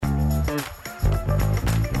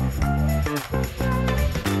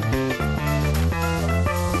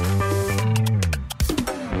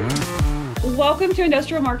welcome to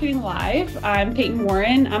Industrial Marketing Live. I'm Peyton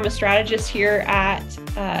Warren. I'm a strategist here at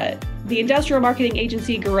the industrial marketing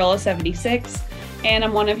agency Gorilla 76, and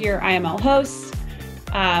I'm one of your IML hosts.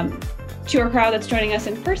 To our crowd that's joining us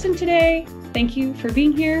in person today, thank you for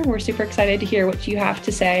being here. We're super excited to hear what you have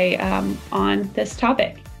to say on this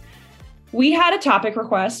topic. We had a topic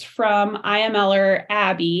request from IMLer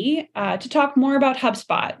Abby to talk more about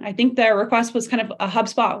HubSpot. I think the request was kind of a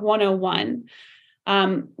HubSpot 101.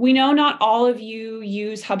 We know not all of you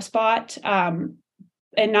use HubSpot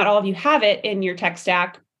and not all of you have it in your tech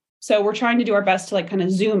stack. So we're trying to do our best to kind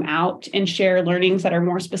of zoom out and share learnings that are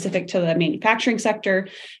more specific to the manufacturing sector,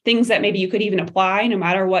 things that maybe you could even apply no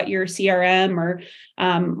matter what your CRM or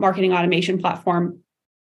marketing automation platform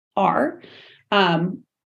are.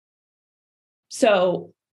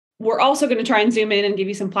 So we're also going to try and zoom in and give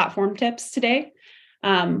you some platform tips today.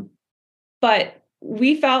 But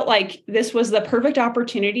we felt like this was the perfect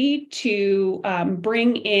opportunity to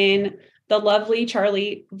bring in the lovely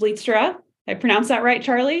Charley Vlietstra. I pronounced that right,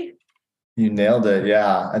 Charley? You nailed it.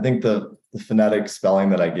 Yeah. I think the phonetic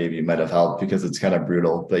spelling that I gave you might have helped because it's kind of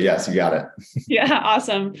brutal, but yes, you got it. Yeah,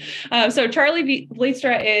 awesome. So Charley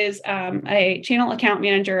Vlietstra is a channel account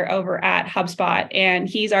manager over at HubSpot, and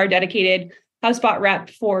he's our dedicated HubSpot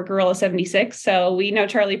rep for Gorilla 76. So we know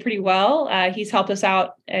Charley pretty well. He's helped us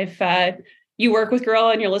out. If you work with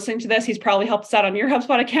Gorilla and you're listening to this, he's probably helped us out on your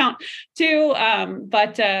HubSpot account too.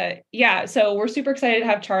 Yeah, so we're super excited to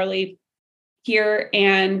have Charley here,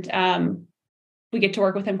 and we get to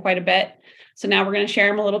work with him quite a bit. So now we're going to share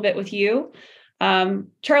him a little bit with you.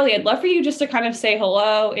 Charley, I'd love for you just to kind of say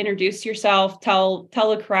hello, introduce yourself, tell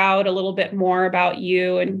the crowd a little bit more about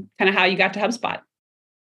you and kind of how you got to HubSpot.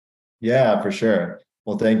 Yeah, for sure.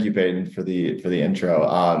 Well, thank you, Peyton, for the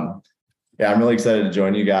intro. I'm really excited to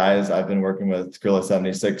join you guys. I've been working with Gorilla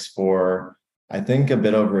 76 for, I think, a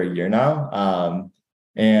bit over a year now.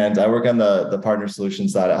 And I work on the partner solution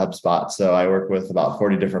side at HubSpot. So I work with about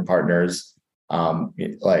 40 different partners,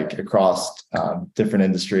 across different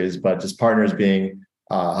industries, but just partners being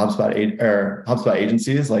HubSpot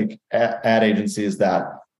agencies, like ad agencies that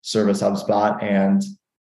service HubSpot. And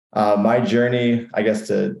my journey, I guess,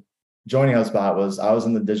 to joining HubSpot was I was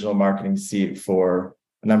in the digital marketing seat for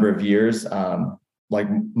a number of years,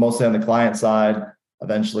 mostly on the client side,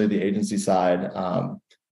 eventually the agency side,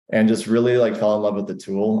 and just really fell in love with the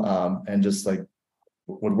tool, and just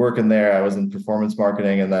would work in there. I was in performance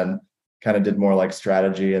marketing and then kind of did more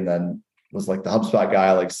strategy, and then was the HubSpot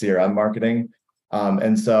guy, CRM marketing.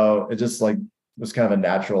 And so it just was kind of a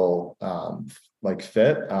natural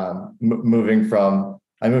fit. I moved from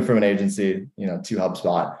an agency, to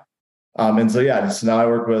HubSpot. So now I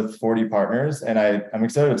work with 40 partners, and I'm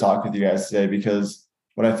excited to talk with you guys today because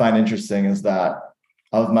what I find interesting is that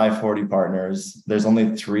of my 40 partners, there's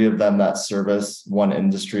only 3 of them that service one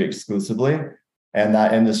industry exclusively. And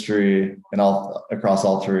that industry across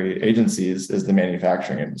all 3 agencies is the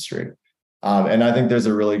manufacturing industry. And I think there's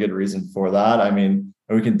a really good reason for that. I mean,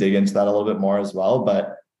 we can dig into that a little bit more as well,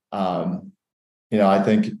 but I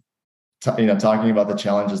think, talking about the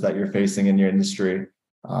challenges that you're facing in your industry,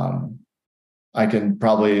 I can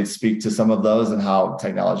probably speak to some of those and how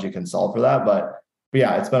technology can solve for that. But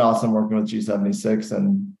yeah, it's been awesome working with G76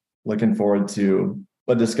 and looking forward to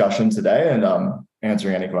a discussion today and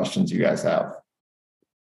answering any questions you guys have.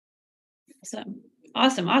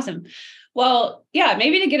 Awesome. Well, yeah,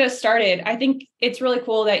 maybe to get us started, I think it's really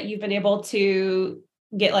cool that you've been able to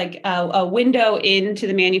get a window into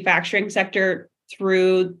the manufacturing sector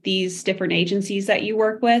through these different agencies that you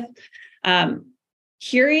work with.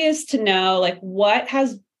 Curious to know, what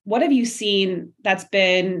have you seen that's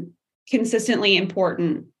been consistently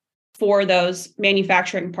important for those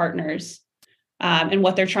manufacturing partners, and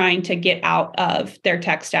what they're trying to get out of their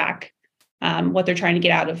tech stack, what they're trying to get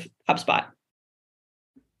out of HubSpot?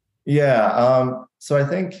 Yeah. So I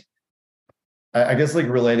think, I guess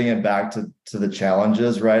relating it back to the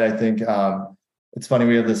challenges, right? I think it's funny,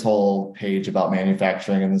 we have this whole page about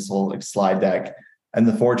manufacturing and this whole slide deck, and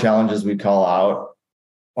the 4 challenges we call out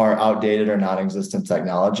are outdated or non-existent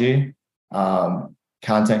technology,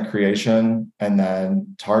 content creation, and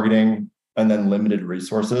then targeting, and then limited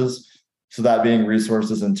resources. So that being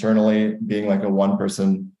resources internally, being a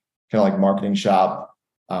one-person kind of marketing shop,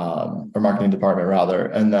 or marketing department rather,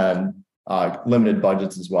 and then limited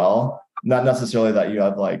budgets as well. Not necessarily that you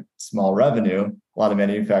have small revenue. A lot of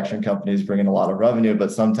manufacturing companies bring in a lot of revenue,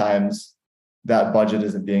 but sometimes that budget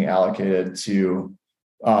isn't being allocated to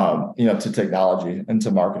to technology and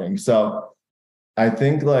to marketing. So I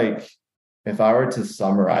think if I were to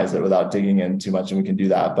summarize it without digging in too much, and we can do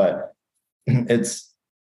that, but it's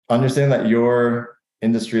understanding that your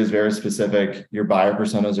industry is very specific. Your buyer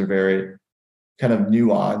personas are very kind of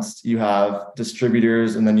nuanced. You have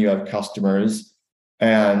distributors and then you have customers,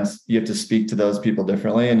 and you have to speak to those people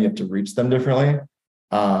differently and you have to reach them differently.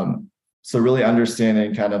 So really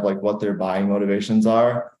understanding kind of like what their buying motivations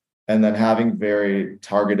are, and then having very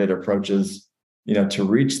targeted approaches, to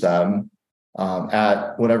reach them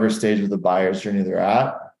at whatever stage of the buyer's journey they're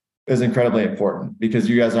at is incredibly important, because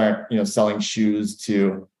you guys aren't, selling shoes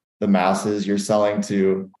to the masses. You're selling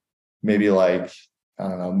to maybe like, I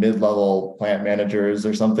don't know, mid-level plant managers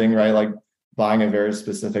or something, right? Like buying a very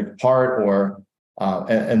specific part or,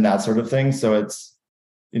 and that sort of thing. So it's,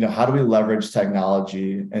 how do we leverage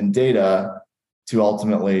technology and data to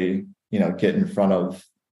ultimately, get in front of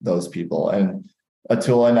those people? And a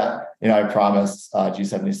tool, and I promised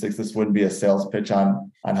G76 this wouldn't be a sales pitch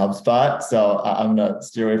on HubSpot, so I'm going to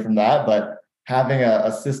steer away from that. But having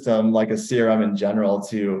a system like a CRM in general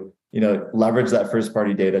to leverage that first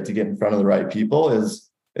party data to get in front of the right people is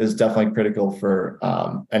definitely critical for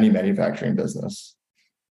any manufacturing business.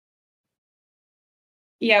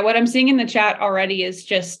 Yeah, what I'm seeing in the chat already is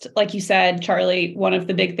just like you said, Charlie, one of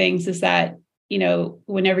the big things is that,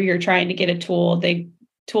 whenever you're trying to get a tool,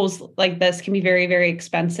 tools like this can be very, very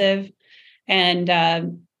expensive.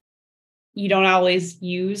 And you don't always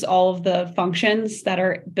use all of the functions that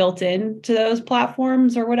are built into those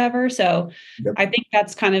platforms or whatever. So yep. I think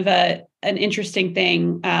that's kind of an interesting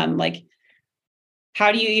thing. Like,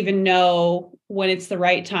 how do you even know when it's the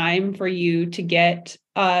right time for you to get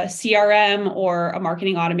a CRM or a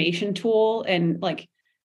marketing automation tool? And like,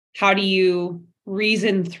 how do you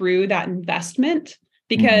reason through that investment?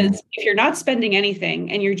 Because if you're not spending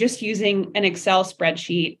anything and you're just using an Excel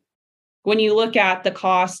spreadsheet, when you look at the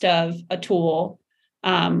cost of a tool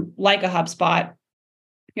like a HubSpot,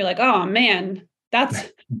 you're like, oh man, that's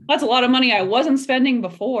a lot of money I wasn't spending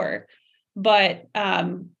before. But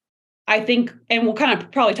I think, and we'll kind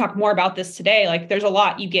of probably talk more about this today, like there's a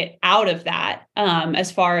lot you get out of that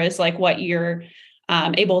as far as like what you're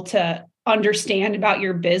able to understand about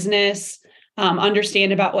your business,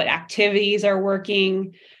 understand about what activities are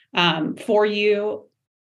working for you,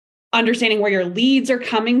 understanding where your leads are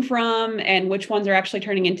coming from and which ones are actually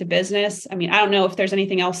turning into business. I mean, I don't know if there's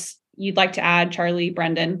anything else you'd like to add, Charlie,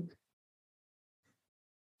 Brendan.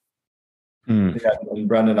 Yeah, and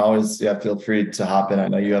Brendan, always, feel free to hop in. I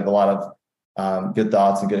know you have a lot of good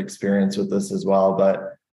thoughts and good experience with this as well,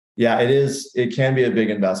 but yeah, it can be a big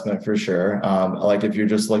investment for sure. Like if you're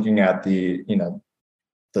just looking at the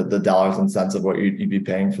dollars and cents of what you'd be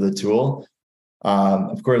paying for the tool.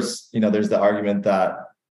 Of course, there's the argument that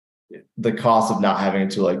the cost of not having a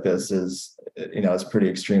tool like this is pretty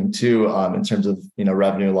extreme too, in terms of,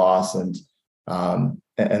 revenue loss and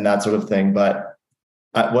that sort of thing. But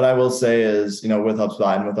what I will say is, with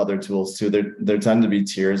HubSpot and with other tools too, there tend to be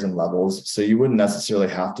tiers and levels. So you wouldn't necessarily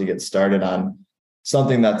have to get started on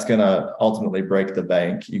something that's going to ultimately break the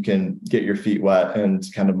bank. You can get your feet wet and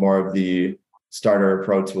kind of more of the starter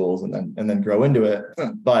pro tools and then grow into it.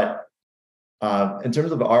 But in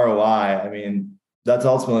terms of ROI, I mean, that's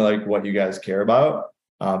ultimately like what you guys care about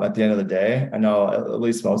at the end of the day. I know at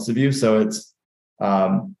least most of you. So it's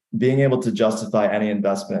being able to justify any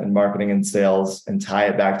investment in marketing and sales and tie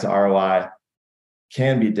it back to ROI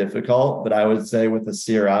can be difficult. But I would say with the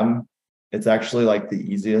CRM, it's actually like the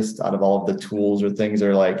easiest out of all of the tools or things,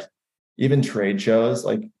 or like even trade shows.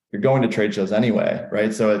 Like you're going to trade shows anyway,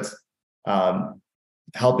 right? So it's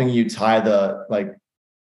helping you tie the, like,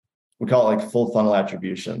 we call it like full funnel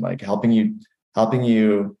attribution, like helping you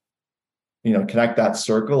connect that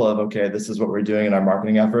circle of, okay, this is what we're doing in our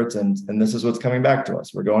marketing efforts, and this is what's coming back to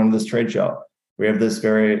us. We're going to this trade show. We have this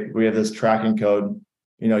tracking code,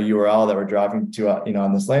 URL that we're driving to,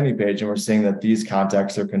 on this landing page, and we're seeing that these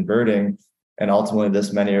contacts are converting, and ultimately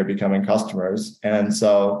this many are becoming customers. And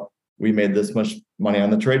so we made this much money on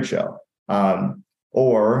the trade show.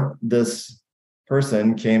 Or this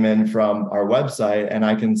person came in from our website, and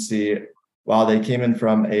I can see, wow, they came in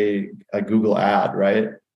from a Google ad, right?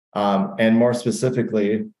 And more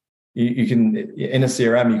specifically, you can, in a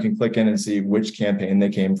CRM, you can click in and see which campaign they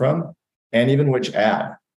came from and even which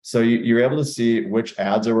ad. So you're able to see which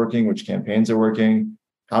ads are working, which campaigns are working,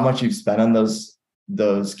 how much you've spent on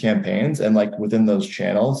those campaigns, and like within those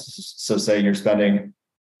channels. So say you're spending,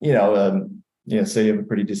 say you have a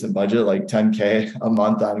pretty decent budget, like 10K a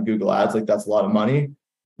month on Google ads, like that's a lot of money.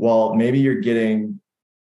 Well, maybe you're getting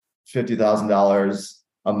 $50,000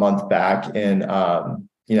 a month back in,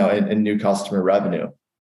 in new customer revenue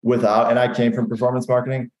without, and I came from performance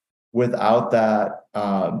marketing, without that,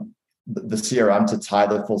 the CRM to tie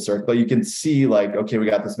the full circle. You can see like, okay, we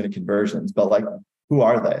got this many conversions, but like, who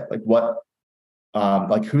are they? Like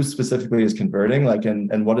like who specifically is converting, like,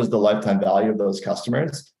 and what is the lifetime value of those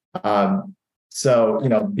customers. So,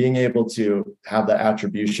 being able to have that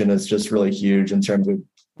attribution is just really huge in terms of,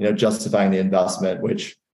 justifying the investment,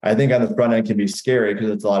 which I think on the front end can be scary because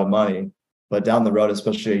it's a lot of money, but down the road,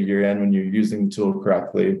 especially a year in, when you're using the tool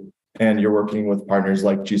correctly and you're working with partners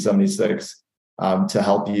like G76 to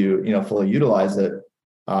help you, fully utilize it,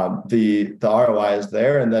 the ROI is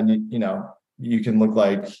there, and then you can look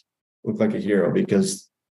like a hero, because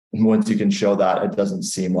once you can show that, it doesn't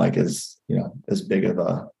seem like as big of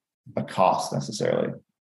a cost necessarily.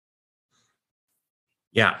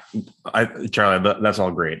 Yeah, Charlie, that's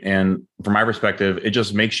all great. And from my perspective, it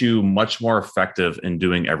just makes you much more effective in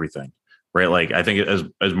doing everything, right? Like, I think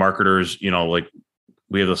as marketers, like,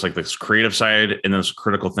 we have this creative side and this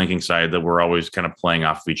critical thinking side that we're always kind of playing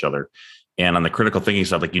off of each other. And on the critical thinking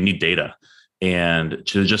side, like, you need data. And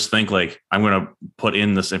to just think like, I'm going to put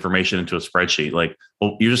in this information into a spreadsheet, like,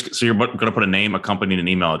 well, you're going to put a name, a company, and an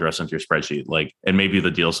email address into your spreadsheet, like, and maybe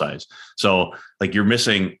the deal size. So like, you're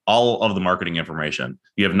missing all of the marketing information.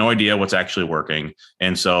 You have no idea what's actually working.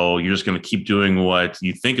 And so you're just going to keep doing what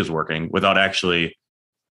you think is working without actually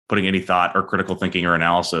putting any thought or critical thinking or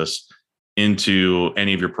analysis into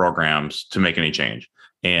any of your programs to make any change.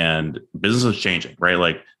 And business is changing, right?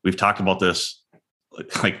 Like, we've talked about this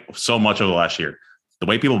like so much over the last year. The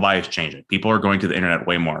way people buy is changing. People are going to the internet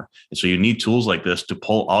way more. And so you need tools like this to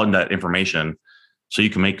pull all that information so you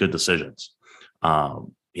can make good decisions.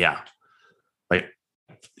 Yeah,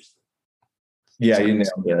 you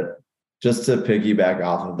nailed it. Just to piggyback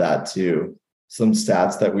off of that too, some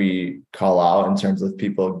stats that we call out in terms of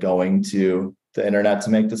people going to the internet to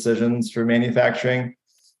make decisions for manufacturing.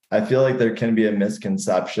 I feel like there can be a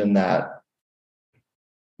misconception that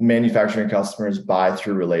manufacturing customers buy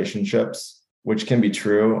through relationships, which can be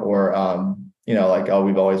true, or like, oh,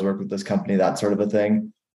 we've always worked with this company, that sort of a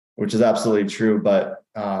thing, which is absolutely true. But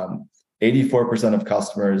 84% of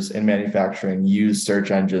customers in manufacturing use search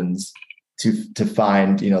engines to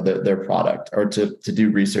find their product, or to do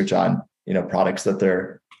research on products that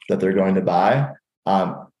they're going to buy.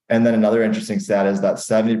 And then another interesting stat is that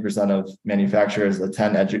 70% of manufacturers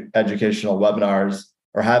attend educational webinars,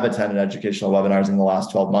 or have attended educational webinars in the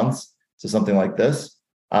last 12 months. So something like this.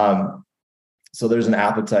 So there's an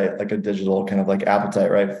appetite, like a digital kind of like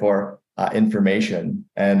appetite, right, for information.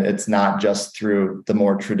 And it's not just through the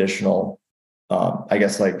more traditional,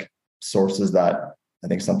 like sources that I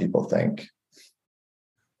think some people think.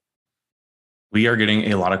 We are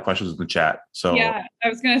getting a lot of questions in the chat. So yeah, I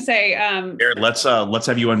was going to say, Jared, let's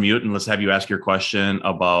have you unmute and let's have you ask your question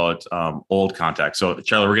about old contacts. So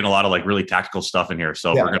Charlie, we're getting a lot of like really tactical stuff in here.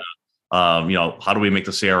 So we're going to, how do we make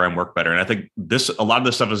the CRM work better? And I think a lot of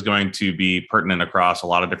this stuff is going to be pertinent across a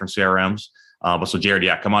lot of different CRMs. But so Jared,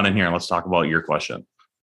 come on in here and let's talk about your question.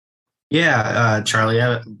 Yeah, Charlie,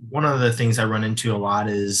 one of the things I run into a lot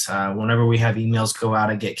is whenever we have emails go out,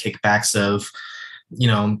 I get kickbacks of,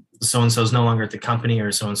 so-and-so is no longer at the company,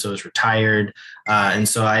 or so-and-so is retired. And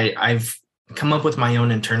so I've come up with my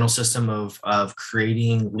own internal system of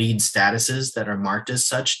creating lead statuses that are marked as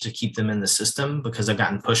such to keep them in the system, because I've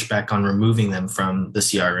gotten pushback on removing them from the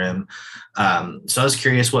CRM. So I was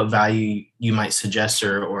curious what value you might suggest,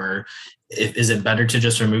 or is it better to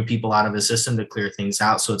just remove people out of the system to clear things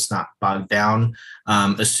out so it's not bogged down,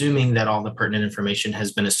 assuming that all the pertinent information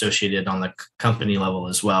has been associated on the company level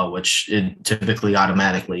as well, which it typically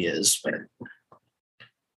automatically is.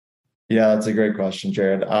 Yeah, that's a great question,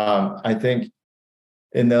 Jared. I think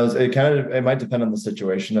in those, it might depend on the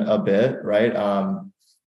situation a bit, right?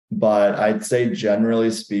 But I'd say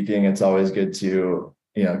generally speaking, it's always good to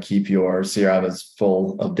keep your CRM as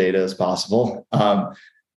full of data as possible.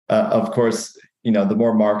 Of course, the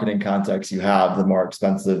more marketing contacts you have, the more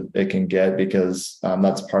expensive it can get, because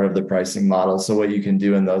that's part of the pricing model. So what you can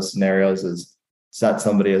do in those scenarios is set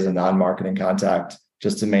somebody as a non-marketing contact,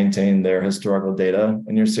 just to maintain their historical data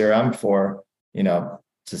in your CRM for,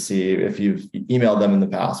 to see if you've emailed them in the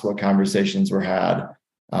past, what conversations were had,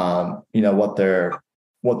 what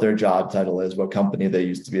their job title is, what company they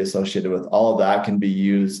used to be associated with. All of that can be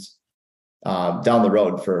used down the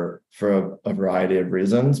road for a variety of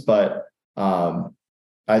reasons. But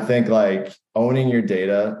I think like owning your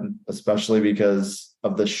data, especially because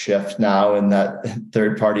of the shift now in that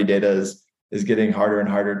third-party data is getting harder and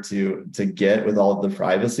harder to get with all of the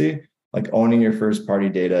privacy. Like owning your first-party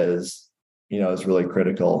data is really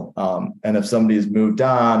critical. And if somebody's moved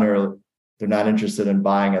on, or they're not interested in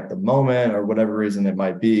buying at the moment, or whatever reason it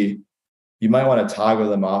might be, you might want to toggle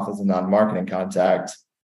them off as a non-marketing contact.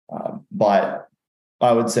 But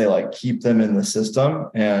I would say like keep them in the system.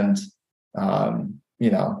 And,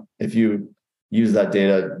 if you use that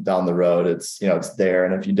data down the road. It's, it's there.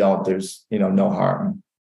 And if you don't, there's, no harm.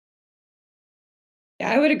 Yeah,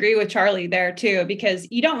 I would agree with Charlie there too, because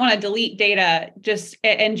you don't want to delete data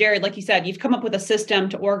and Jared, like you said, you've come up with a system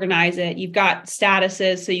to organize it. You've got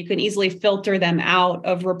statuses so you can easily filter them out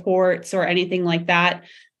of reports or anything like that.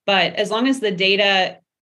 But as long as the data,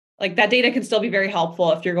 like that data can still be very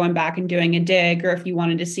helpful if you're going back and doing a dig, or if you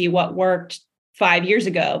wanted to see what worked 5 years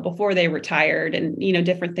ago before they retired and,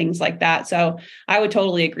 different things like that. So I would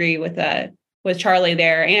totally agree with Charlie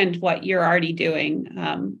there and what you're already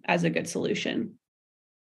doing as a good solution.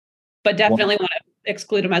 But definitely want to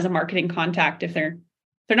exclude them as a marketing contact. If they're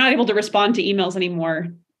not able to respond to emails anymore,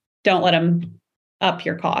 don't let them up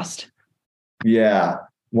your cost. Yeah.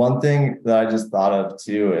 One thing that I just thought of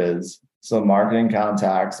too is, so marketing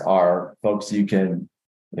contacts are folks you can,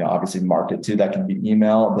 obviously market to. That can be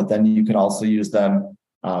email, but then you can also use them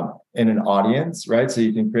in an audience, right? So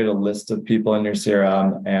you can create a list of people in your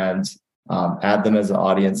CRM and add them as an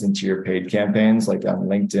audience into your paid campaigns, like on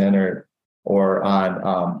LinkedIn or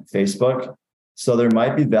on Facebook. So there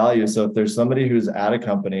might be value. So if there's somebody who's at a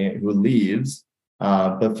company who leaves,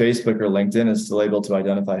 but Facebook or LinkedIn is still able to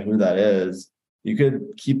identify who that is, you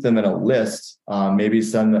could keep them in a list, maybe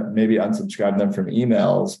unsubscribe them from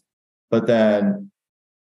emails, but then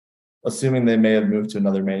assuming they may have moved to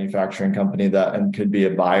another manufacturing company and could be a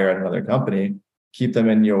buyer at another company, keep them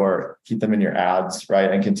in your ads, right?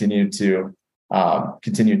 And continue to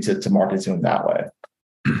market to them that way.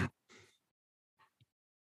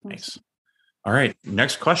 Nice. All right.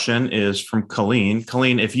 Next question is from Colleen.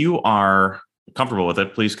 Colleen, if you are comfortable with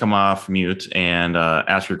it, please come off mute and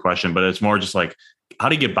ask your question. But it's more just like, how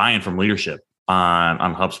do you get buy-in from leadership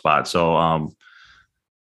on HubSpot? So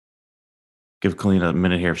give Colleen a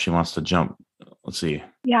minute here if she wants to jump. Let's see.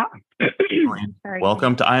 Yeah. Colleen,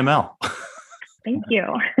 welcome to IML. Thank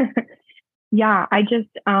you. Yeah, I just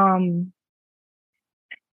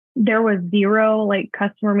there was zero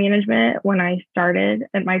customer management when I started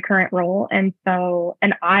at my current role. And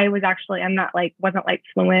I was wasn't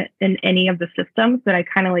fluent in any of the systems, but I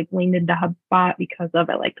kind of leaned into HubSpot because of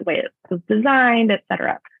it, the way it was designed, et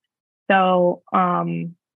cetera. So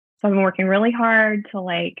I've been working really hard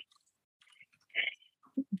to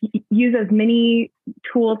use as many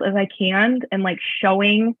tools as I can and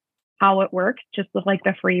showing how it works just with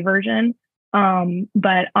the free version.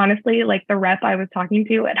 But honestly, the rep I was talking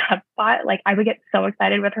to at HubSpot, I would get so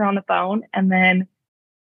excited with her on the phone, and then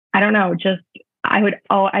I don't know,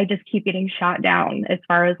 I just keep getting shot down as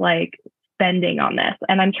far as spending on this.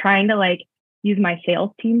 And I'm trying to use my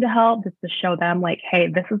sales team to help, just to show them hey,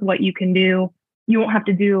 this is what you can do. You won't have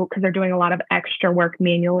to do, because they're doing a lot of extra work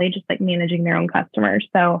manually, just managing their own customers.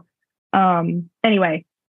 So anyway,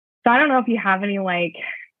 so I don't know if you have any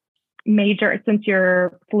major, since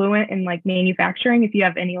you're fluent in manufacturing, if you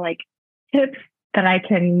have any tips that I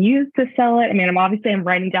can use to sell it. I mean, I'm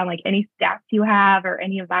writing down any stats you have or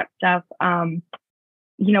any of that stuff.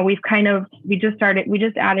 We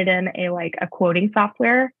just added in a quoting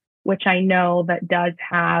software, which I know that does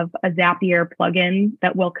have a Zapier plugin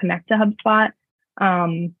that will connect to HubSpot.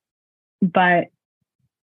 But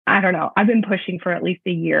I don't know. I've been pushing for at least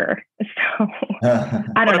a year. So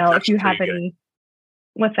I don't know if you have any.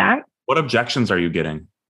 What's that? What objections are you getting?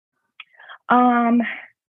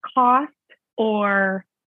 Cost, or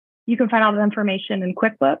you can find all the information in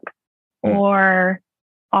QuickBooks, or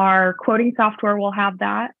our quoting software will have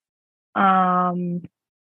that.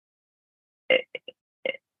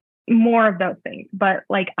 More of those things, but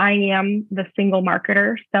I am the single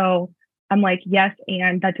marketer, so I'm yes,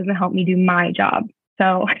 and that doesn't help me do my job.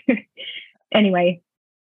 So anyway,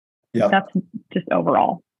 that's just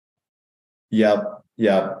overall. Yep.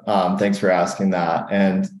 Thanks for asking that.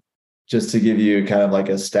 And just to give you kind of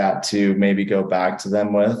a stat to maybe go back to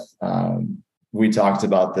them with, we talked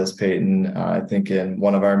about this, Peyton, I think in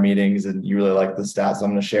one of our meetings, and you really like the stats. So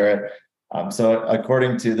I'm going to share it. So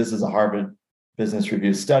according to, this is a Harvard Business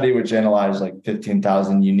Review study, which analyzed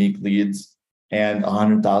 15,000 unique leads and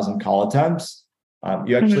 100,000 call attempts.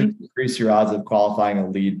 You actually increase your odds of qualifying a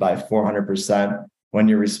lead by 400% when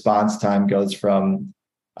your response time goes from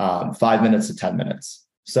 5 minutes to 10 minutes.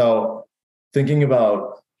 So thinking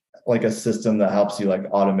about a system that helps you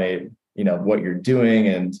automate, what you're doing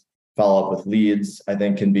and follow up with leads, I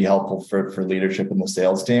think can be helpful for leadership in the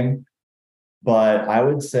sales team. But I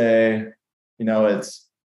would say, it's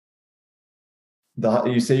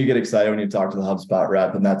you say you get excited when you talk to the HubSpot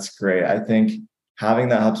rep, and that's great. I think having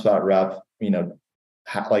that HubSpot rep,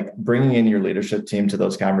 bringing in your leadership team to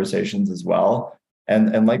those conversations as well.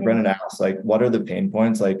 And like Brennan asked, what are the pain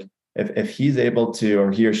points? if he's able to,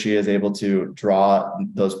 or he or she is able to draw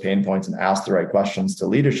those pain points and ask the right questions to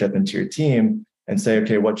leadership and to your team and say,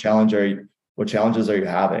 okay, what challenges are you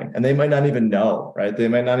having? And they might not even know, right? They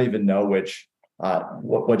might not even know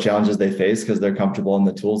what challenges they face because they're comfortable in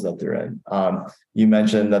the tools that they're in. You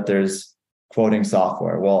mentioned that there's quoting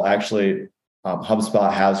software. Well, actually,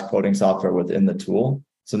 HubSpot has quoting software within the tool.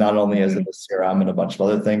 So not only is it a CRM and a bunch of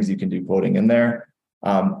other things, you can do quoting in there.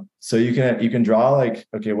 So you can draw like,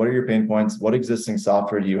 okay, what are your pain points? What existing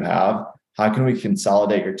software do you have? How can we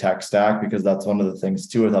consolidate your tech stack? Because that's one of the things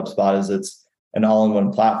too with HubSpot is it's an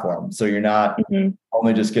all-in-one platform. So you're not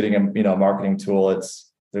only just getting a marketing tool.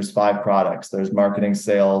 There's 5 products. There's marketing,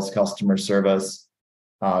 sales, customer service,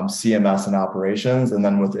 CMS, and operations. And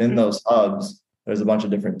then within those hubs, there's a bunch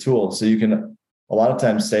of different tools. So you can a lot of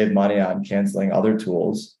times save money on canceling other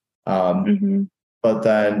tools. But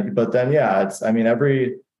then, yeah,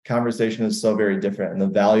 every conversation is so very different, and the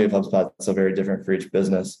value of HubSpot is so very different for each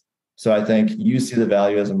business. So I think you see the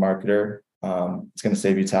value as a marketer. It's going to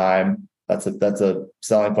save you time. That's a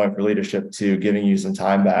selling point for leadership too, giving you some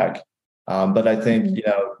time back. But I think,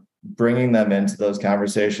 bringing them into those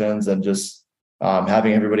conversations and just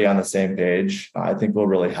having everybody on the same page, I think will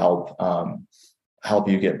really help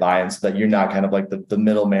you get buy-in so that you're not kind of like the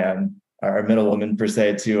middleman or middlewoman per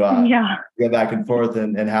se to go back and forth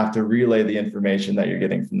and have to relay the information that you're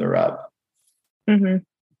getting from the rep.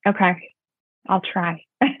 Okay. I'll try.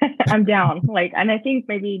 I'm down. And I think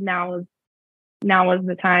maybe now is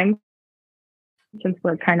the time, since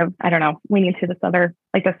we're kind of, I don't know, leaning to this other,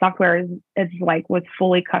 the software is was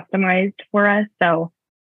fully customized for us. So,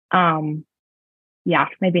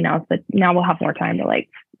 maybe now we'll have more time to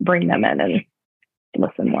bring them in and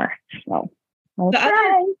listen more. So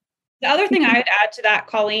the other thing I would add to that,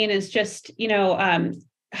 Colleen, is just,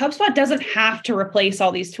 HubSpot doesn't have to replace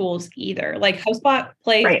all these tools either. HubSpot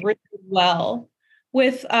plays really well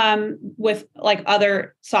with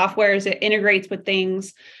other softwares. It integrates with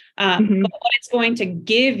things. But what it's going to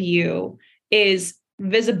give you is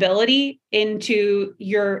visibility into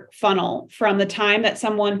your funnel from the time that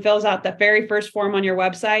someone fills out the very first form on your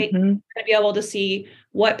website. You're going to be able to see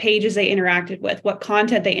what pages they interacted with, what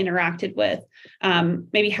content they interacted with,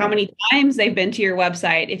 maybe how many times they've been to your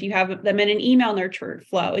website. If you have them in an email nurture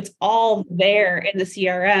flow, it's all there in the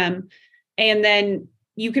CRM. And then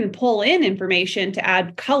you can pull in information to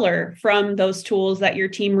add color from those tools that your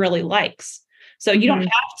team really likes. So you don't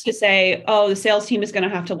have to say, oh, the sales team is going to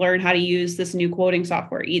have to learn how to use this new quoting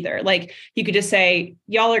software either. You could just say,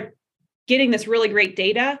 y'all are getting this really great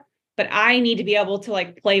data, but I need to be able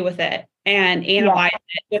to play with it and analyze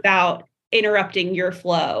it without interrupting your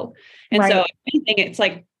flow. And so if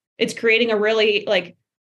anything, it's creating a really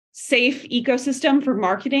safe ecosystem for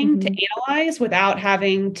marketing to analyze without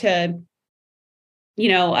having to,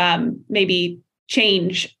 maybe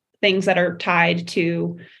change things that are tied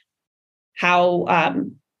to how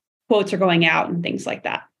quotes are going out and things like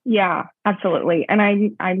that. Yeah, absolutely.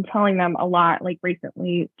 And I'm telling them a lot,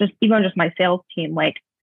 recently, just my sales team,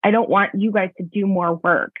 I don't want you guys to do more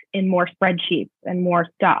work in more spreadsheets and more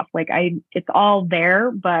stuff. It's all there,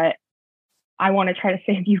 but I want to try to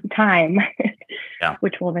save you time,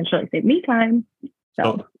 which will eventually save me time.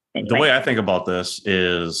 So anyway. The way I think about this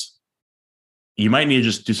is you might need to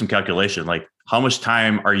just do some calculation. How much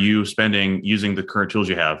time are you spending using the current tools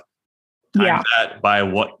you have? Times that by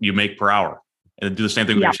what you make per hour, and do the same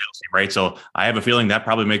thing with your sales team, right? So I have a feeling that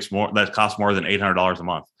probably that costs more than $800 a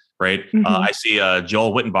month, right? I see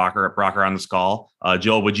Joel Wittenbacher at Brocker on this call.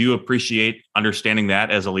 Joel, would you appreciate understanding that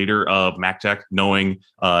as a leader of MacTech, knowing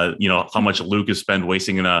how much Luke is spent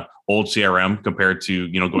wasting in a old CRM compared to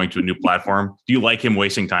going to a new platform? Do you like him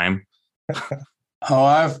wasting time? Oh,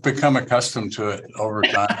 I've become accustomed to it over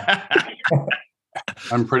time.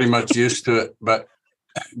 I'm pretty much used to it, but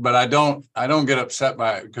I don't get upset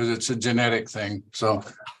by it because it's a genetic thing. So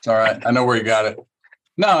it's all right. I know where you got it.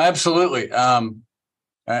 No, absolutely.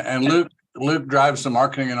 And Luke drives the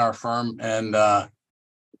marketing in our firm, and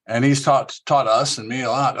he's taught us and me a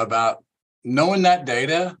lot about knowing that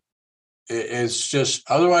data is just,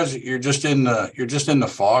 otherwise you're just in the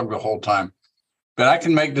fog the whole time. But I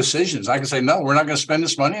can make decisions. I can say, no, we're not going to spend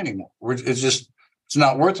this money anymore. It's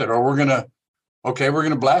not worth it. Or we're going to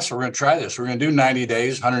blast it. We're going to try this. We're going to do 90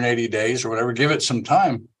 days, 180 days or whatever, give it some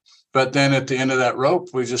time. But then at the end of that rope,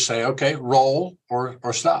 we just say, okay, roll or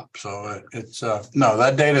stop. So it's no,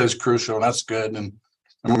 that data is crucial. And that's good. And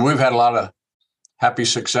we've had a lot of happy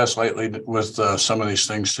success lately with some of these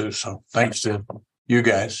things too. So thanks to you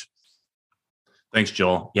guys. Thanks,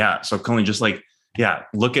 Joel. Yeah. So Colleen, just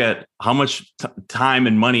look at how much time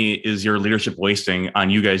and money is your leadership wasting on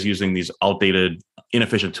you guys using these outdated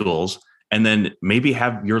inefficient tools, and then maybe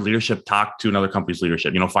have your leadership talk to another company's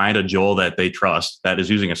leadership. Find a Joel that they trust that is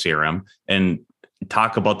using a CRM and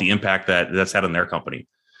talk about the impact that's had on their company.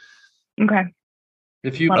 Okay.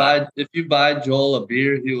 If you buy Joel a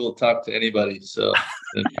beer, he will talk to anybody. So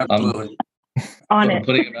Absolutely. I'm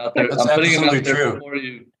putting him out there. That's I'm putting him out absolutely there true. before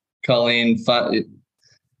you, Colleen.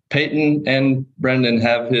 Peyton and Brendan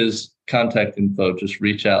have his contact info. Just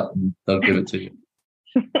reach out and they'll give it to you.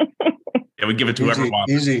 Yeah, we give it to whoever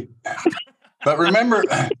wants. Easy. But remember,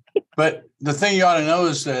 but the thing you ought to know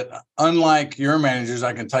is that unlike your managers,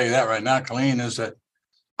 I can tell you that right now, Colleen, is that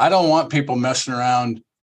I don't want people messing around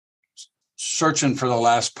searching for the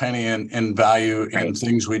last penny in value in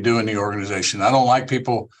things we do in the organization. I don't like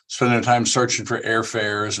people spending their time searching for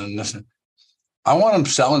airfares and this. I want them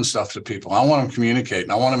selling stuff to people. I want them communicating.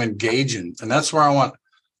 I want them engaging. And that's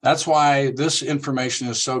why this information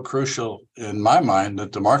is so crucial in my mind,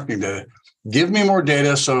 that the marketing data. Give me more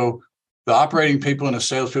data so the operating people and the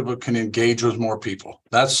salespeople can engage with more people.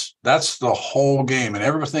 That's the whole game, and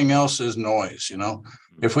everything else is noise.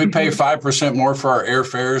 If we pay 5% more for our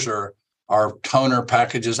airfares or our toner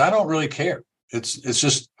packages, I don't really care. It's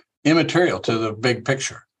just immaterial to the big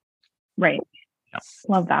picture. Right.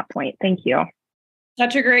 Love that point. Thank you.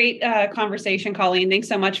 Such a great conversation, Colleen. Thanks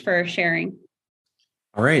so much for sharing.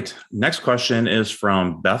 All right. Next question is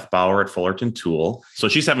from Beth Bauer at Fullerton Tool. So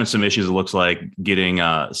she's having some issues, it looks like, getting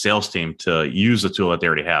a sales team to use the tool that they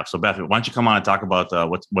already have. So Beth, why don't you come on and talk about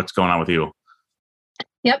what's going on with you?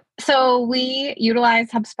 Yep. So we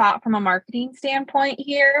utilize HubSpot from a marketing standpoint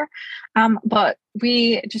here, but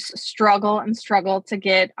we just struggle to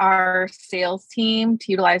get our sales team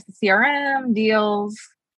to utilize the CRM, deals,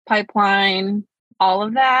 pipeline, all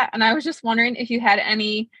of that. And I was just wondering if you had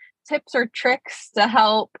any tips or tricks to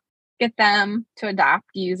help get them to adopt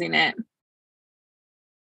using it.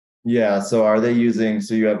 Yeah. So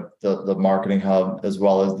you have the marketing hub as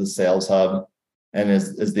well as the sales hub. And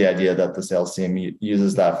is the idea that the sales team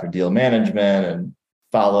uses that for deal management and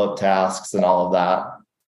follow-up tasks and all of that?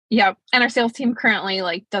 Yep. And our sales team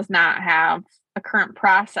currently does not have a current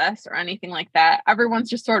process or anything like that. Everyone's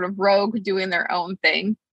just sort of rogue doing their own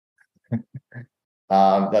thing.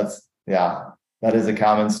 That is a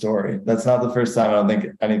common story. That's not the first time. I don't think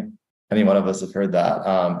any one of us have heard that.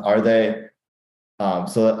 Are they?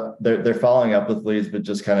 So they're following up with leads, but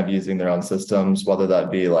just kind of using their own systems, whether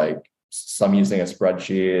that be some using a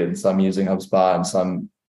spreadsheet and some using HubSpot and some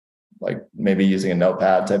maybe using a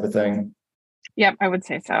notepad type of thing. Yep, I would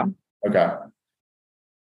say so. Okay.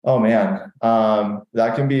 Oh man,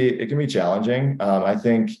 it can be challenging. I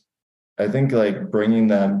think bringing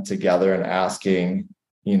them together and asking,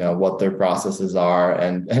 what their processes are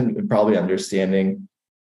and probably understanding,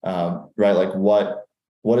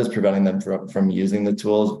 what is preventing them from using the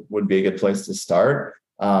tools would be a good place to start.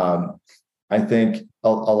 I think a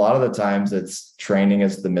lot of the times it's training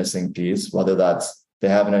is the missing piece, whether that's they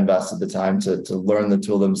haven't invested the time to learn the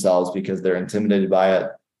tool themselves because they're intimidated by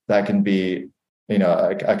it. That can be,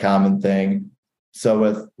 a common thing.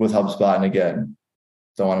 So with HubSpot, and again,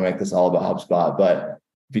 don't want to make this all about HubSpot, but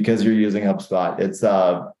because you're using HubSpot, it's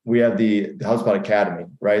we have the HubSpot Academy,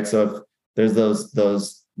 right? So if there's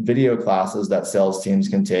those video classes that sales teams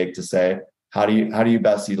can take to say, how do you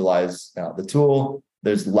best utilize the tool?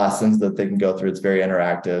 There's lessons that they can go through. It's very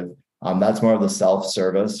interactive. That's more of the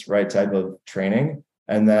self-service, right, type of training.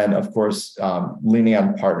 And then, of course, leaning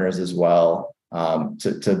on partners as well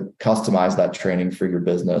to customize that training for your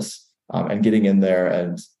business and getting in there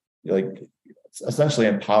and essentially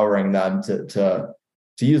empowering them to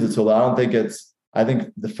use the tool. I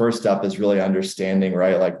think the first step is really understanding,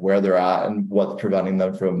 right, where they're at and what's preventing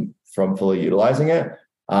them from fully utilizing it.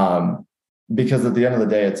 Because at the end of the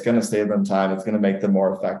day, it's going to save them time. It's going to make them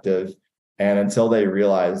more effective. And until they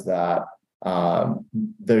realize that,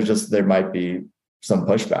 there might be some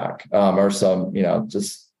pushback or some,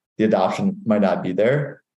 just the adoption might not be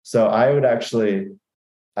there. So I actually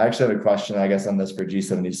have a question, I guess, on this for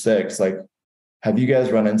G76. Have you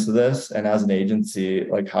guys run into this? And as an agency,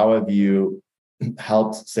 how have you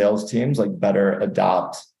helped sales teams better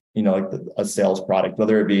adopt, a sales product,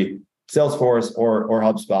 whether it be Salesforce or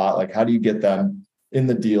HubSpot? How do you get them in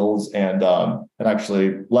the deals and actually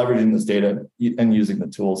leveraging this data and using the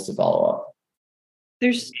tools to follow up?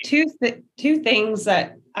 There's two things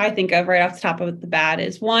that I think of right off the top of the bat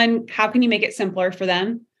is one, how can you make it simpler for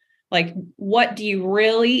them? What do you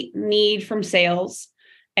really need from sales?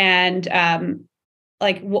 And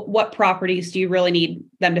what properties do you really need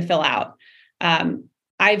them to fill out?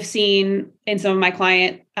 I've seen in some of my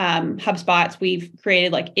client HubSpots, we've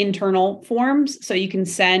created internal forms. So you can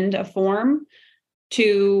send a form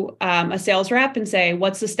to a sales rep and say,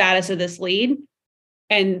 what's the status of this lead?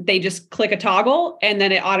 And they just click a toggle, and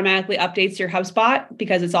then it automatically updates your HubSpot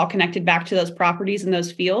because it's all connected back to those properties and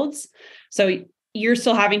those fields. So you're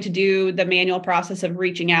still having to do the manual process of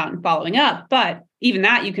reaching out and following up, but even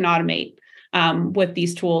that you can automate with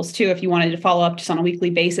these tools too, if you wanted to follow up just on a weekly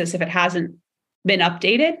basis, if it hasn't been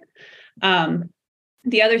updated.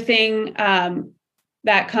 The other thing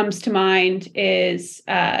that comes to mind is,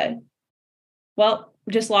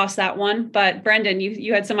 just lost that one, but Brendan,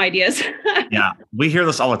 you had some ideas. Yeah, we hear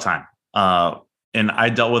this all the time. And I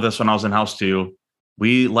dealt with this when I was in-house too.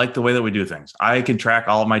 We like the way that we do things. I can track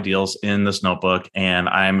all of my deals in this notebook and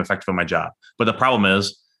I'm effective at my job. But the problem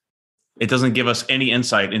is it doesn't give us any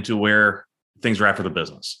insight into where things are at for the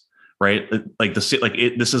business, right? This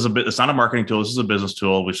is it's not a marketing tool. This is a business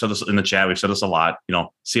tool. We've said this in the chat. We've said this a lot.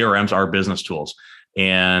 CRMs are business tools.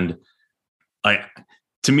 And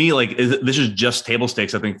to me, this is just table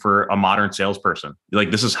stakes, I think, for a modern salesperson.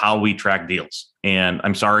 This is how we track deals. And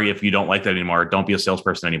I'm sorry if you don't like that anymore. Don't be a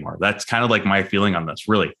salesperson anymore. That's kind of my feeling on this,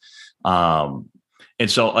 really. And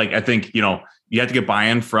so, I think, you have to get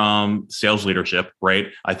buy-in from sales leadership, right?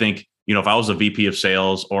 I think, if I was a VP of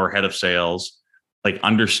sales or head of sales,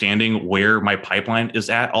 understanding where my pipeline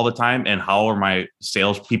is at all the time and how are my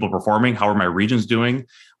sales people performing, how are my regions doing,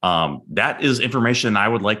 that is information I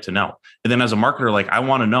would like to know. And then as a marketer, I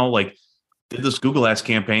want to know, did this Google Ads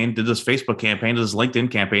campaign, did this Facebook campaign, did this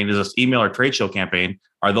LinkedIn campaign, did this email or trade show campaign,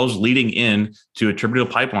 are those leading in to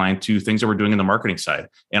attributable pipeline to things that we're doing in the marketing side?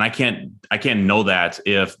 And I can't know that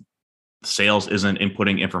if sales isn't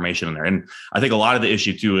inputting information in there. And I think a lot of the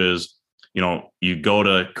issue too is, you go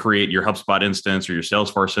to create your HubSpot instance or your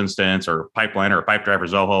Salesforce instance or Pipeline or Pipedrive or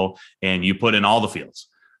Zoho, and you put in all the fields.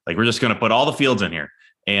 We're just going to put all the fields in here.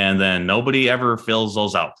 And then nobody ever fills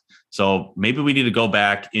those out. So maybe we need to go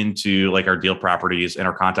back into our deal properties and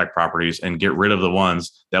our contact properties and get rid of the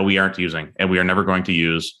ones that we aren't using and we are never going to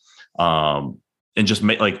use. And just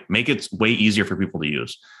make it way easier for people to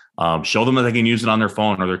use. Show them that they can use it on their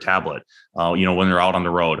phone or their tablet, when they're out on the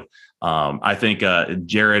road. I think,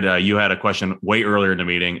 Jared, you had a question way earlier in the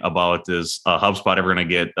meeting about is HubSpot ever going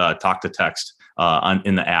to get talk to text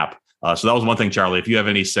in the app? So that was one thing, Charlie, if you have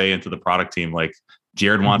any say into the product team,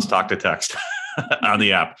 Jared wants talk to text on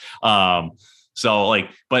the app. But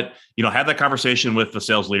have that conversation with the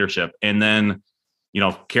sales leadership and then,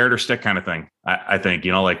 carrot or stick kind of thing. I think,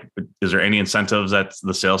 is there any incentives that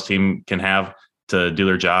the sales team can have to do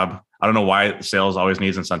their job? I don't know why sales always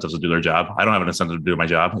needs incentives to do their job. I don't have an incentive to do my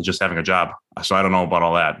job. It's just having a job. So I don't know about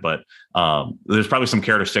all that, but there's probably some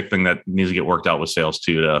carrot or stick thing that needs to get worked out with sales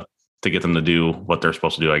too, to get them to do what they're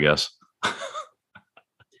supposed to do, I guess.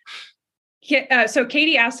 So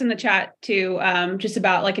Katie asked in the chat too, just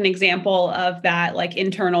about an example of that,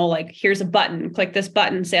 internal, here's a button, click this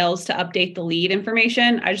button, sales, to update the lead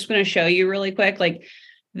information. I just want to show you really quick,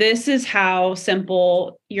 this is how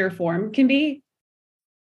simple your form can be.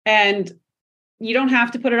 And you don't have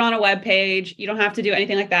to put it on a web page. You don't have to do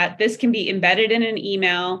anything like that. This can be embedded in an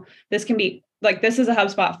email. This can be this is a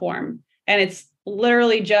HubSpot form. And it's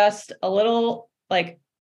literally just a little,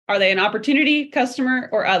 are they an opportunity, customer,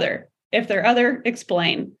 or other? If they're other,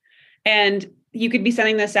 explain. And you could be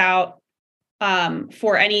sending this out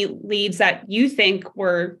for any leads that you think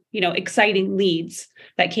were, exciting leads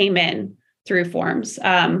that came in through forms.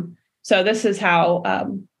 So this is how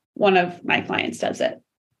one of my clients does it.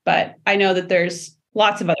 But I know that there's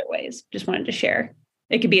lots of other ways. Just wanted to share.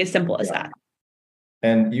 It could be as simple as that.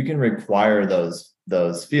 And you can require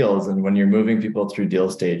those fields. And when you're moving people through deal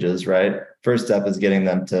stages, right? First step is getting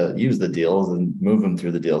them to use the deals and move them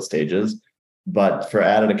through the deal stages. But for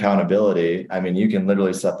added accountability, you can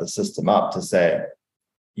literally set the system up to say,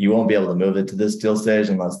 you won't be able to move it to this deal stage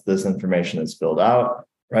unless this information is filled out,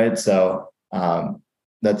 right? So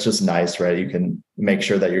that's just nice, right? You can make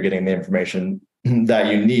sure that you're getting the information that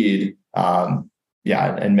you need,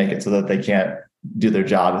 and make it so that they can't do their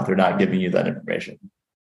job if they're not giving you that information.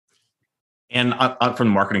 And from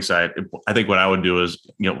the marketing side, I think what I would do is,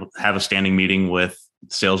 have a standing meeting with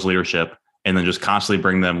sales leadership and then just constantly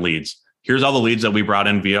bring them leads. Here's all the leads that we brought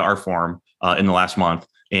in via our form in the last month,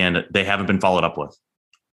 and they haven't been followed up with.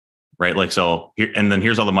 Right. And then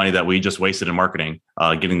here's all the money that we just wasted in marketing,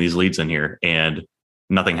 getting these leads in here, and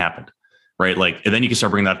nothing happened. Right. And then you can start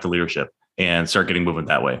bringing that to leadership and start getting movement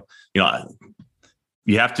that way.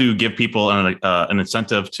 You have to give people an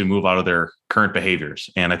incentive to move out of their current behaviors.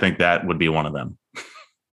 And I think that would be one of them.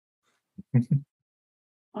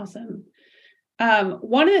 Awesome.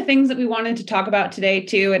 One of the things that we wanted to talk about today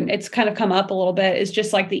too, and it's kind of come up a little bit, is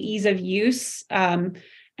just the ease of use. And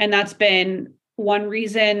that's been one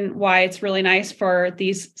reason why it's really nice for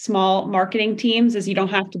these small marketing teams is you don't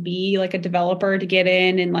have to be like a developer to get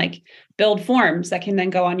in and like build forms that can then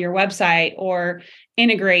go on your website or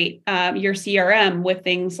integrate your CRM with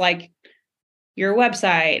things like your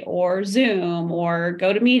website or Zoom or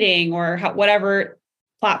GoToMeeting or whatever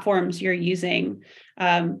platforms you're using.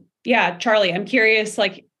 Yeah, Charley, I'm curious,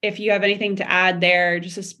 like if you have anything to add there,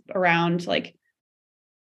 just around like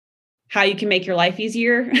how you can make your life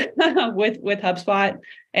easier with HubSpot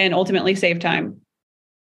and ultimately save time.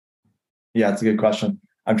 Yeah, it's a good question.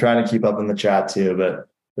 I'm trying to keep up in the chat too, but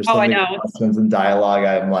there's so many questions and dialogue.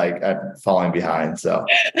 I'm falling behind. So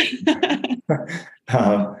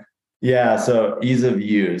yeah, so ease of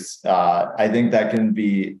use. I think that can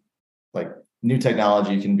be like new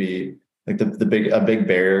technology can be like a big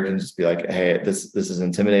barrier can just be like, hey, this is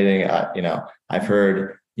intimidating. I've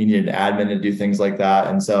heard you need an admin to do things like that,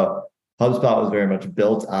 and so HubSpot was very much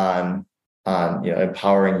built on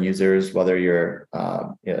empowering users, whether you're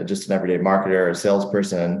just an everyday marketer or a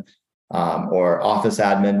salesperson or office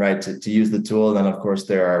admin, right, to use the tool. And then of course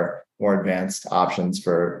there are more advanced options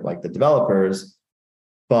for like the developers,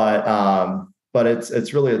 but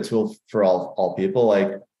it's really a tool for all people.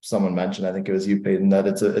 Like someone mentioned, I think it was you, Peyton, that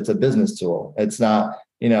it's a business tool. It's not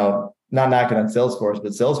not knocking on Salesforce,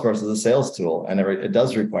 but Salesforce is a sales tool, and it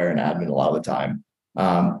does require an admin a lot of the time.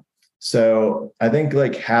 So I think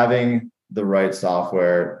like having the right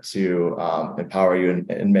software to empower you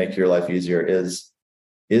and make your life easier is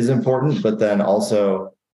important, but then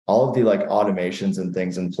also all of the like automations and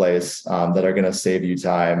things in place that are going to save you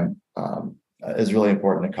time is really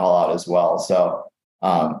important to call out as well. So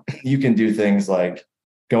you can do things like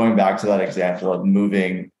going back to that example of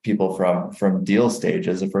moving people from deal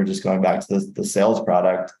stages. If we're just going back to the sales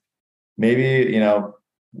product, maybe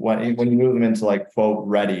when you move them into like quote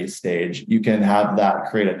ready stage, you can have that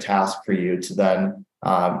create a task for you to then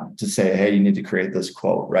to say, hey, you need to create this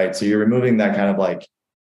quote, right? So you're removing that kind of like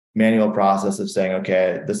manual process of saying,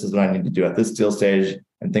 okay, this is what I need to do at this deal stage,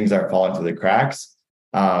 and things aren't falling through the cracks.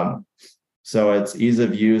 So it's ease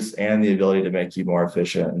of use and the ability to make you more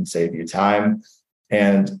efficient and save you time.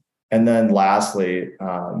 And then lastly,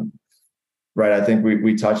 right, I think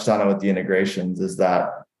we touched on it with the integrations, is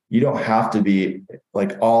that you don't have to be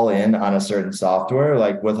like all in on a certain software.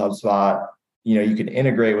 Like with HubSpot, you can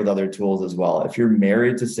integrate with other tools as well. If you're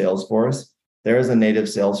married to Salesforce, there is a native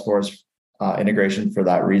Salesforce integration for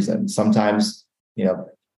that reason. Sometimes,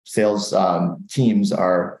 sales teams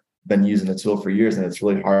are been using the tool for years, and it's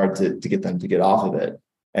really hard to get them to get off of it.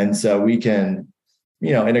 And so we can,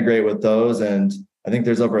 integrate with those. And I think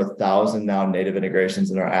there's over 1,000 now native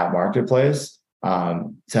integrations in our app marketplace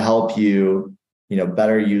to help you,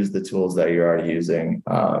 better use the tools that you're already using,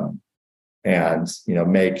 and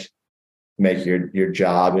make your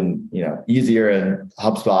job and easier, and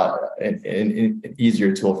HubSpot an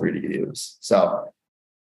easier tool for you to use. So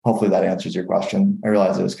hopefully that answers your question. I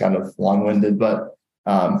realize it was kind of long-winded, but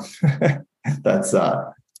that's kind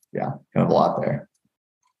of a lot there.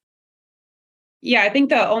 Yeah, I think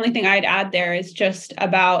the only thing I'd add there is just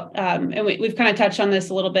about, and we've kind of touched on this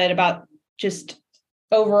a little bit about just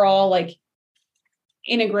overall like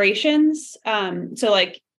integrations. So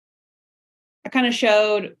like I kind of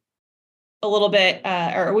showed a little bit,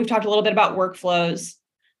 or we've talked a little bit about workflows.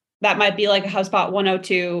 That might be like a HubSpot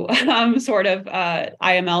 102 sort of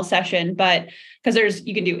IML session, but because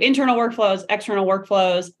you can do internal workflows, external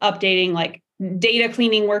workflows, updating like data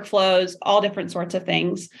cleaning workflows, all different sorts of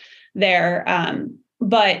things there.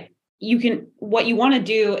 But what you want to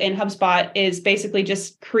do in HubSpot is basically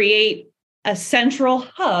just create a central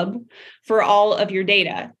hub for all of your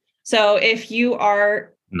data. So if you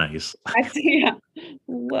are nice, yeah,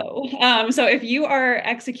 whoa. So if you are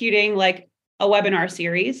executing like a webinar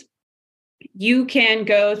series, you can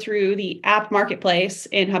go through the app marketplace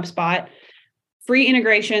in HubSpot, free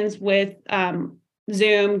integrations with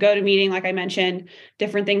Zoom, GoToMeeting, like I mentioned,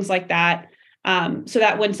 different things like that. So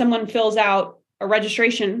that when someone fills out a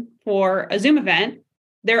registration for a Zoom event,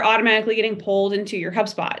 they're automatically getting pulled into your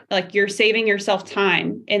HubSpot. Like you're saving yourself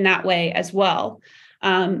time in that way as well.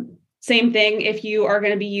 Same thing if you are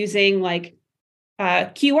going to be using like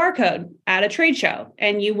a QR code at a trade show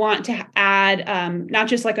and you want to add not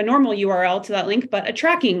just like a normal URL to that link, but a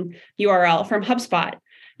tracking URL from HubSpot.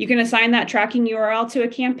 You can assign that tracking URL to a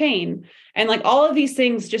campaign. And like all of these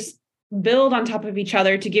things just build on top of each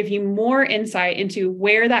other to give you more insight into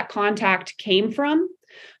where that contact came from.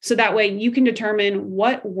 So that way you can determine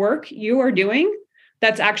what work you are doing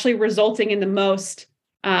that's actually resulting in the most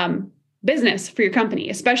business for your company,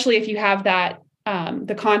 especially if you have that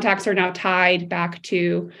the contacts are now tied back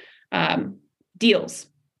to deals.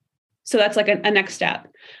 So that's like a next step.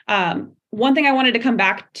 One thing I wanted to come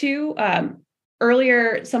back to,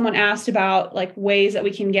 earlier, someone asked about like ways that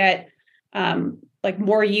we can get like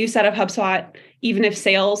more use out of HubSpot, even if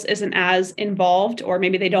sales isn't as involved, or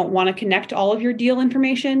maybe they don't want to connect all of your deal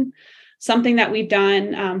information. Something that we've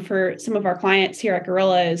done for some of our clients here at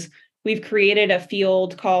Gorilla is we've created a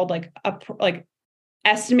field called like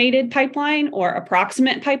estimated pipeline or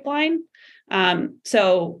approximate pipeline.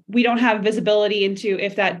 So we don't have visibility into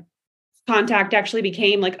if that contact actually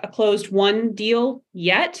became like a closed won deal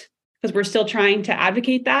yet, because we're still trying to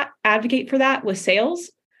advocate for that with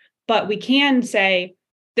sales. But we can say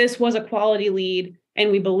this was a quality lead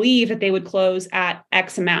and we believe that they would close at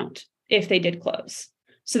X amount if they did close,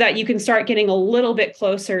 so that you can start getting a little bit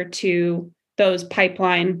closer to those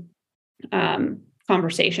pipeline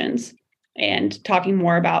conversations and talking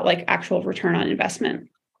more about like actual return on investment.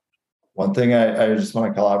 One thing I just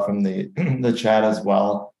want to call out from the chat as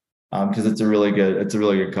well, because it's a really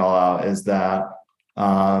good call out, is that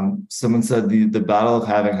someone said the battle of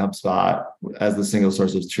having HubSpot as the single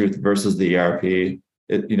source of truth versus the ERP,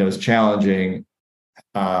 is challenging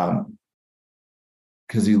because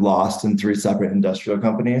you lost in 3 separate industrial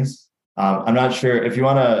companies. I'm not sure if you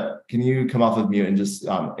want to. Can you come off of mute and just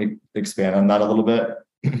expand on that a little bit?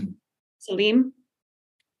 Salim.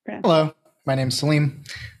 Hello, my name's Salim.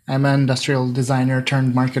 I'm an industrial designer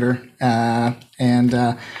turned marketer,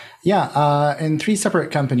 in 3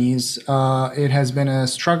 separate companies, it has been a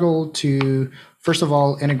struggle to, first of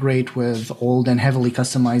all, integrate with old and heavily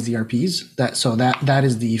customized ERPs. That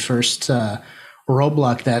is the first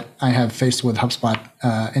roadblock that I have faced with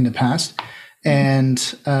HubSpot in the past. And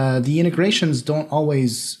the integrations don't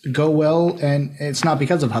always go well. And it's not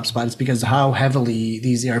because of HubSpot. It's because of how heavily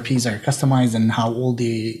these ERPs are customized and how old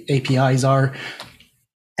the APIs are.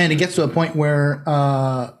 And it gets to a point where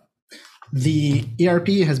the ERP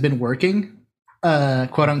has been working,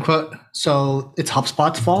 quote unquote. So it's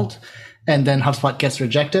HubSpot's fault. And then HubSpot gets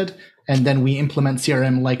rejected. And then we implement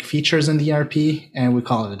CRM-like features in the ERP and we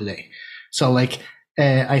call it a day. So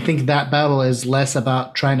I think that battle is less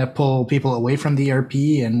about trying to pull people away from the ERP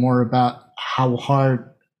and more about how hard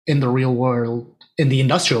in the real world, in the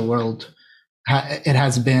industrial world, it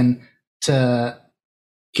has been to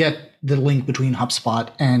get the link between HubSpot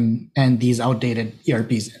and these outdated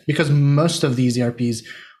ERPs, because most of these ERPs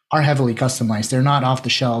are heavily customized. They're not off the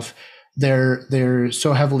shelf. They're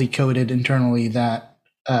so heavily coded internally that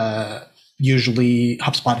usually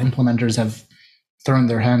HubSpot implementers have thrown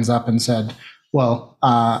their hands up and said, well,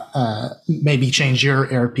 maybe change your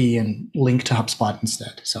ERP and link to HubSpot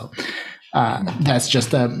instead. So that's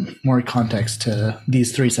just more context to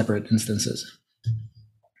these 3 separate instances.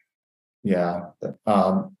 Yeah,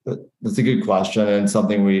 that's a good question, and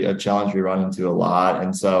something a challenge we run into a lot.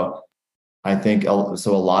 And so I think a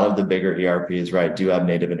lot of the bigger ERPs, right, do have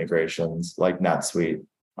native integrations like NetSuite.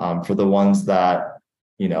 For the ones that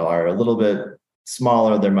are a little bit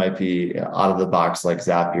smaller, there might be out of the box like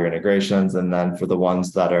Zapier integrations, and then for the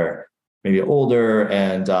ones that are maybe older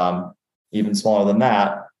and even smaller than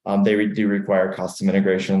that, they do require custom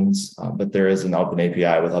integrations. But there is an open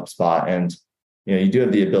API with HubSpot, and you do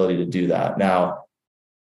have the ability to do that. Now,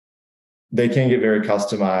 they can get very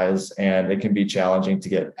customized, and it can be challenging to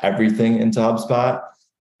get everything into HubSpot.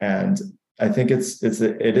 And I think it is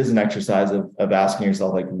an exercise of asking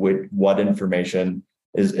yourself like what information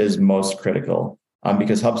is most critical,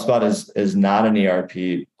 because HubSpot is not an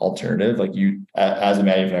ERP alternative. Like you, as a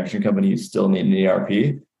manufacturing company, you still need an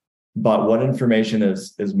ERP. But what information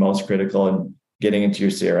is most critical in getting into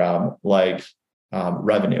your CRM, like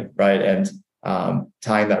revenue, right? And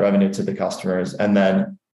tying that revenue to the customers, and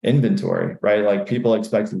then inventory, right? Like people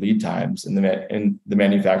expect lead times in the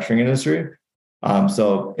manufacturing industry.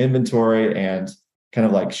 So inventory and kind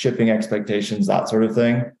of like shipping expectations, that sort of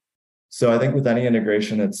thing. So I think with any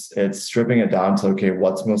integration, it's stripping it down to, okay,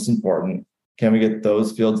 what's most important? Can we get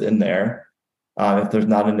those fields in there? If there's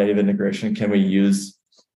not a native integration, can we use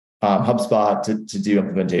HubSpot to do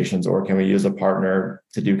implementations, or can we use a partner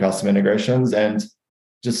to do custom integrations? And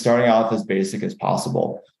just starting off as basic as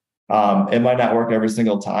possible. It might not work every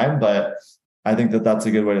single time, but I think that's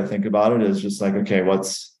a good way to think about it, is just like, okay,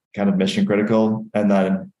 what's kind of mission critical? And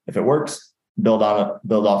then if it works, build off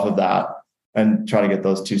of that and try to get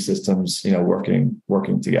those 2 systems,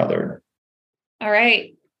 working together. All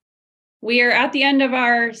right. We are at the end of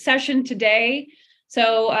our session today.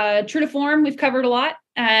 So true to form, we've covered a lot,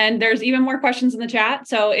 and there's even more questions in the chat.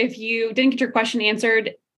 So if you didn't get your question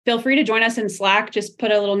answered, feel free to join us in Slack. Just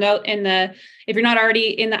put a little note if you're not already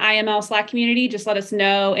in the IML Slack community, just let us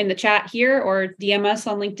know in the chat here or DM us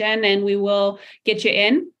on LinkedIn and we will get you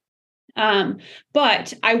in.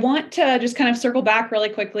 But I want to just kind of circle back really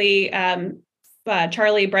quickly.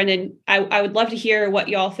 Charley, Brendan, I would love to hear what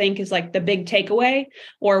y'all think is like the big takeaway,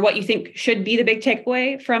 or what you think should be the big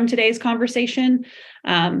takeaway from today's conversation,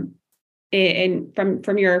 from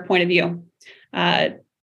your point of view.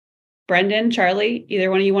 Brendan, Charley, either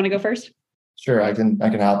one of you want to go first? Sure, I can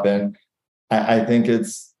hop in. I think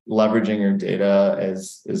it's leveraging your data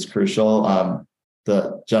is crucial.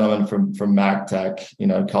 The gentleman from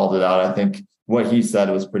MacTech, called it out. I think what he said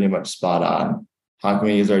was pretty much spot on. How can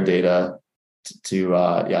we use our data to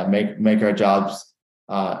make our jobs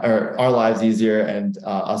or our lives easier and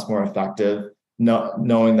us more effective?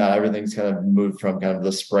 Knowing that everything's kind of moved from kind of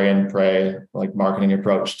the spray and pray like marketing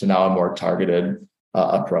approach to now a more targeted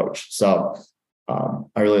approach. So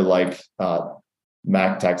I really like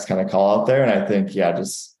MacTech's kind of call out there, and I think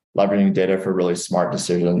just leveraging data for really smart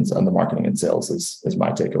decisions on the marketing and sales is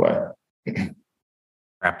my takeaway.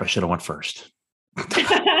 Crap, I should have went first.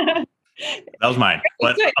 That was mine.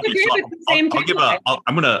 But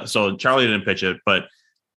so Charley didn't pitch it, but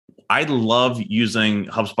I love using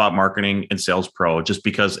HubSpot Marketing and Sales Pro just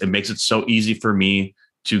because it makes it so easy for me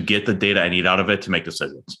to get the data I need out of it to make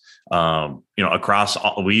decisions.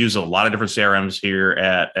 We use a lot of different CRMs here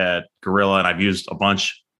at Gorilla, and I've used a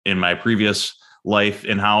bunch in my previous life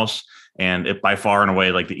in-house, and it by far and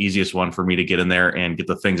away like the easiest one for me to get in there and get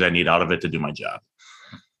the things I need out of it to do my job.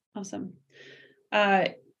 Awesome.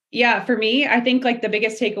 For me, I think like the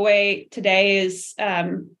biggest takeaway today is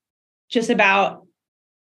just about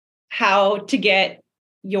how to get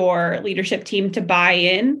your leadership team to buy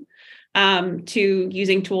in to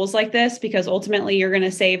using tools like this, because ultimately you're going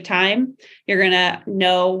to save time. You're going to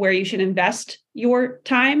know where you should invest your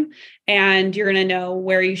time, and you're going to know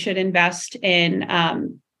where you should invest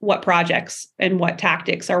in what projects and what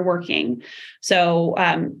tactics are working. So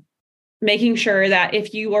making sure that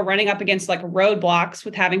if you are running up against like roadblocks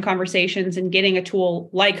with having conversations and getting a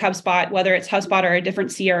tool like HubSpot, whether it's HubSpot or a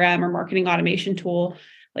different CRM or marketing automation tool,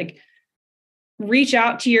 like reach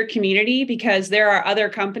out to your community, because there are other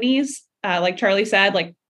companies, like Charley said,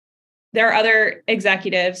 like there are other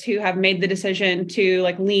executives who have made the decision to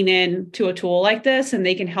like lean in to a tool like this, and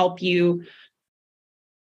they can help you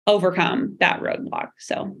overcome that roadblock.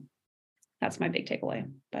 So that's my big takeaway.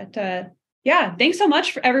 But thanks so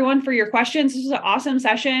much for everyone for your questions. This was an awesome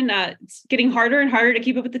session. It's getting harder and harder to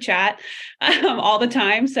keep up with the chat all the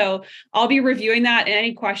time. So I'll be reviewing that, and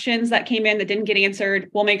any questions that came in that didn't get answered,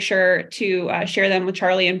 we'll make sure to share them with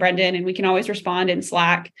Charley and Brendan, and we can always respond in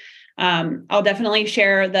Slack. I'll definitely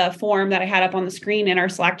share the form that I had up on the screen in our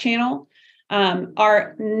Slack channel.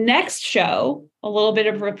 Our next show, a little bit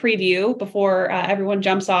of a preview before everyone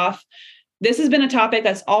jumps off. This has been a topic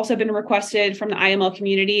that's also been requested from the IML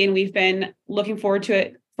community, and we've been looking forward to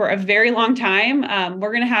it for a very long time. We're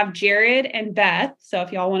going to have Jared and Beth. So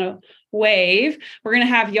if y'all want to wave, we're going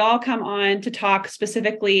to have y'all come on to talk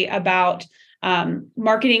specifically about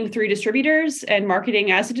marketing through distributors and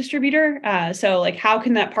marketing as a distributor. So like, how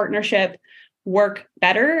can that partnership work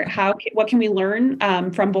better? What can we learn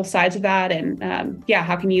from both sides of that? And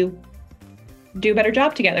how can you do a better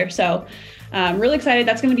job together? So I'm really excited.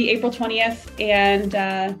 That's going to be April 20th. And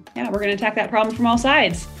we're going to attack that problem from all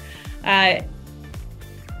sides. Like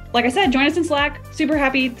I said, join us in Slack. Super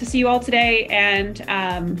happy to see you all today, and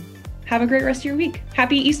have a great rest of your week.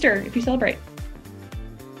 Happy Easter if you celebrate.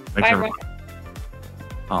 Thanks, bye, everyone.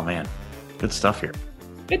 Oh man, good stuff here.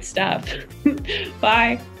 Good stuff.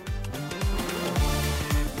 Bye.